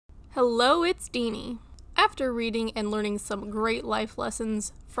Hello, it's Deanie. After reading and learning some great life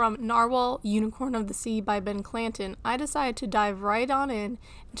lessons from Narwhal, Unicorn of the Sea by Ben Clanton, I decided to dive right on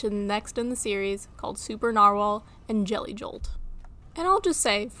into the next in the series called Super Narwhal and Jelly Jolt. And I'll just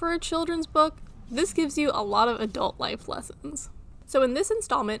say, for a children's book, this gives you a lot of adult life lessons. So in this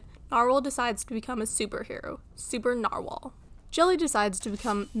installment, Narwhal decides to become a superhero, Super Narwhal. Jelly decides to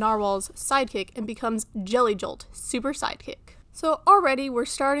become Narwhal's sidekick and becomes Jelly Jolt, super sidekick. So already we're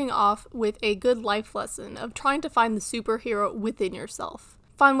starting off with a good life lesson of trying to find the superhero within yourself.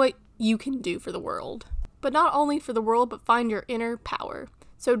 Find what you can do for the world. But not only for the world, but find your inner power.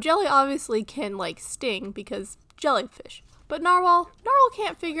 So Jelly obviously can sting because jellyfish. But Narwhal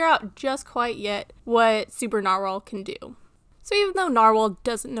can't figure out just quite yet what Super Narwhal can do. So even though Narwhal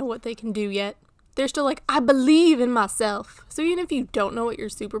doesn't know what they can do yet, they're still I believe in myself. So even if you don't know what your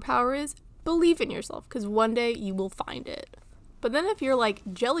superpower is, believe in yourself because one day you will find it. But then if you're like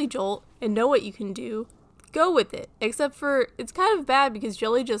Jelly Jolt and know what you can do, go with it. Except for, it's kind of bad because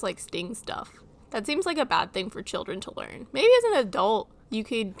Jelly just stings stuff. That seems like a bad thing for children to learn. Maybe as an adult, you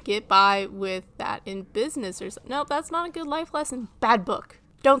could get by with that in business or something. No, that's not a good life lesson. Bad book.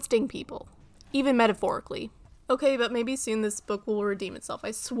 Don't sting people. Even metaphorically. Okay, but maybe soon this book will redeem itself. I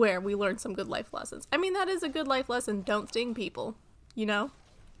swear we learned some good life lessons. I mean, that is a good life lesson. Don't sting people. You know?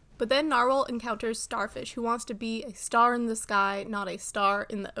 But then Narwhal encounters Starfish, who wants to be a star in the sky, not a star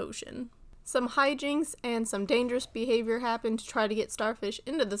in the ocean. Some hijinks and some dangerous behavior happen to try to get Starfish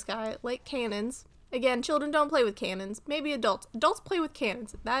into the sky, like cannons. Again, children don't play with cannons. Maybe adults. Adults play with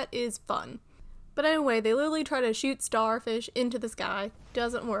cannons. That is fun. But anyway, they literally try to shoot Starfish into the sky.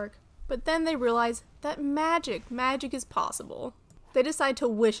 Doesn't work. But then they realize that magic is possible. They decide to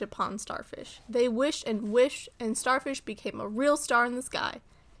wish upon Starfish. They wished, and Starfish became a real star in the sky.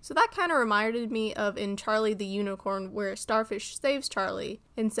 So that kind of reminded me of in Charlie the Unicorn, where Starfish saves Charlie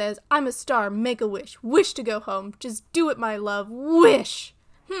and says, "I'm a star, make a wish to go home, just do it, my love, wish."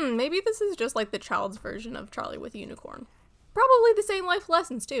 Maybe this is just like the child's version of Charlie with Unicorn. Probably the same life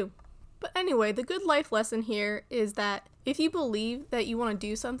lessons too. But anyway, the good life lesson here is that if you believe that you want to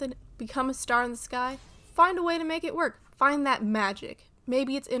do something, become a star in the sky, find a way to make it work. Find that magic.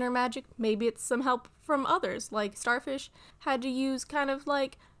 Maybe it's inner magic, maybe it's some help from others, like Starfish had to use kind of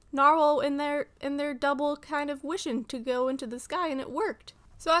Narwhal in their double kind of wishing to go into the sky, and it worked.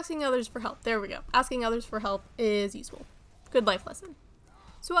 So asking others for help. There we go. Asking others for help is useful. Good life lesson.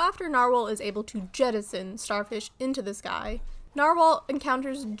 So after Narwhal is able to jettison Starfish into the sky, Narwhal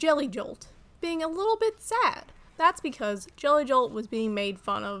encounters Jelly Jolt, being a little bit sad. That's because Jelly Jolt was being made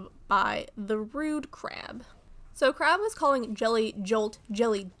fun of by the rude crab. So Crab was calling Jelly Jolt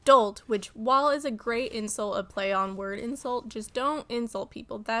Jelly Dolt, which while is a great insult, a play on word insult, just don't insult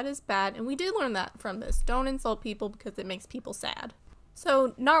people. That is bad, and we did learn that from this. Don't insult people because it makes people sad.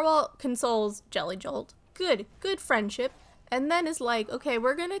 So Narwhal consoles Jelly Jolt. Good friendship. And then is okay,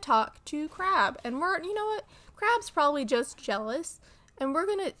 we're gonna talk to Crab. And you know what? Crab's probably just jealous. And we're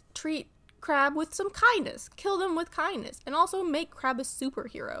gonna treat Crab with some kindness. Kill them with kindness. And also make Crab a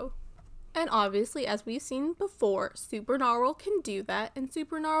superhero. And obviously, as we've seen before, Super Narwhal can do that, and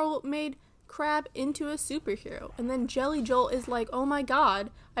Super Narwhal made Crab into a superhero. And then Jelly Jolt is oh my god,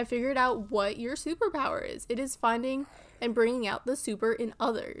 I figured out what your superpower is. It is finding and bringing out the super in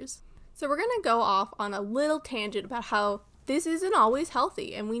others. So we're gonna go off on a little tangent about how this isn't always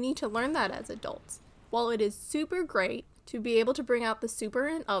healthy, and we need to learn that as adults. While it is super great to be able to bring out the super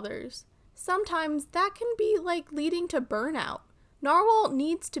in others, sometimes that can be leading to burnout. Narwhal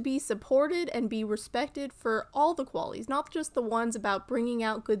needs to be supported and be respected for all the qualities, not just the ones about bringing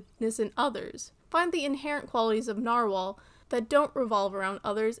out goodness in others. Find the inherent qualities of Narwhal that don't revolve around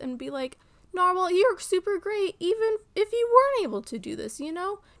others and be Narwhal, you're super great, even if you weren't able to do this, you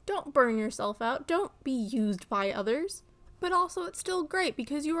know? Don't burn yourself out, don't be used by others. But also it's still great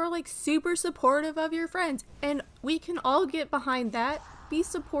because you are super supportive of your friends, and we can all get behind that. Be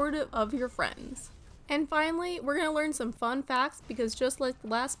supportive of your friends. And finally, we're going to learn some fun facts because just like the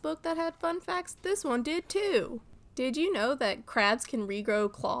last book that had fun facts, this one did too. Did you know that crabs can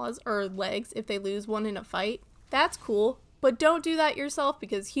regrow claws or legs if they lose one in a fight? That's cool, but don't do that yourself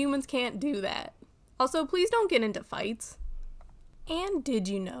because humans can't do that. Also, please don't get into fights. And did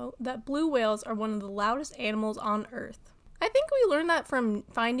you know that blue whales are one of the loudest animals on Earth? I think we learned that from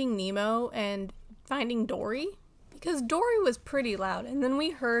Finding Nemo and Finding Dory. Because Dory was pretty loud, and then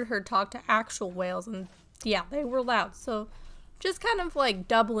we heard her talk to actual whales, and yeah, they were loud. So just kind of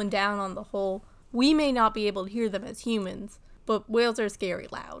doubling down on the whole, we may not be able to hear them as humans, but whales are scary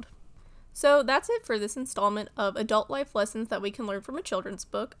loud. So that's it for this installment of adult life lessons that we can learn from a children's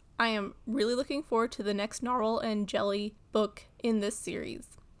book. I am really looking forward to the next Narwhal and Jelly book in this series.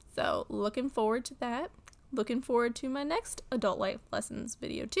 So looking forward to that. Looking forward to my next adult life lessons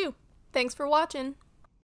video too. Thanks for watching.